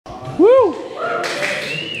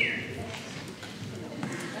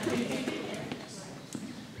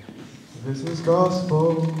This is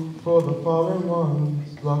gospel for the fallen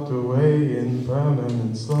ones, locked away in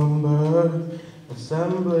permanent slumber,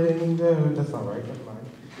 assembling their... That's not right, never mind.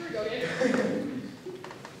 Here we go, Gabe.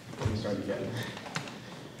 Let me start again.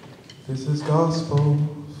 This is gospel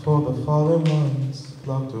for the fallen ones,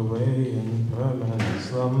 locked away in permanent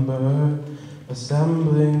slumber,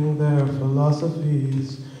 assembling their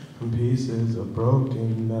philosophies from pieces of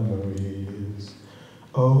broken memories.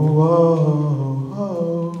 Oh, oh, oh,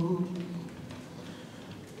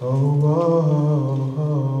 oh, oh,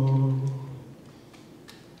 oh.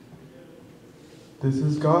 This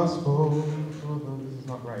is gospel for the... This is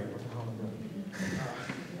not right. What the hell am I doing?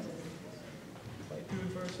 Fight through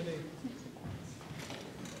adversity.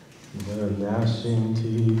 The gnashing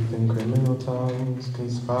teeth and criminal tongues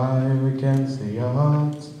conspire against the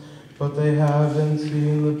odds, but they haven't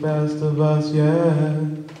seen the best of us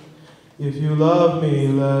yet. If you love me,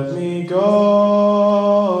 let me go.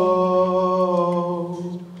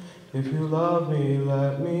 If you love me,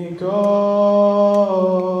 let me go.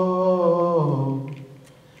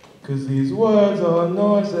 'Cause these words are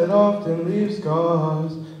noise that often leave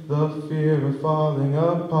scars. The fear of falling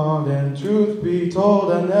apart, and truth be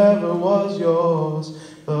told, I never was yours.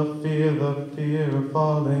 The fear of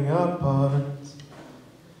falling apart.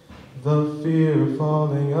 The fear of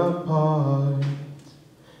falling apart.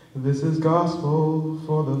 This is gospel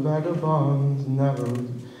for the vagabonds,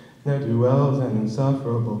 ne'er-do-wells and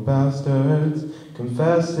insufferable bastards,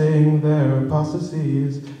 confessing their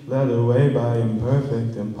apostasies, led away by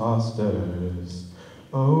imperfect impostors.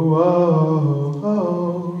 Oh, oh,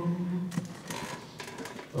 oh,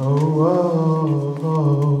 oh, oh,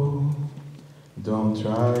 oh. Don't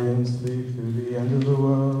try and sleep through the end of the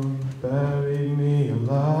world, bury me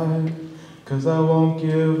alive, 'cause I won't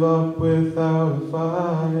give up without a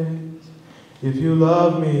fight. If you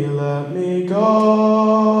love me, let me go.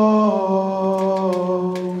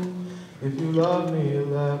 If you love me,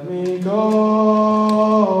 let me go.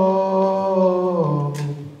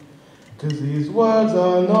 'Cause these words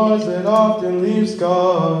are noise that often leave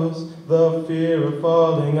scars. The fear of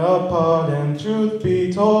falling apart, and truth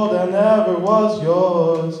be told, I never was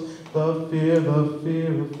yours. The fear of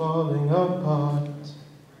falling apart.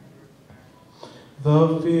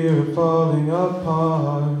 The fear of falling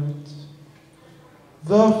apart.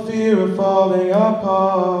 The fear of falling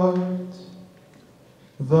apart.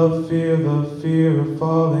 The fear of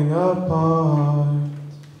falling apart.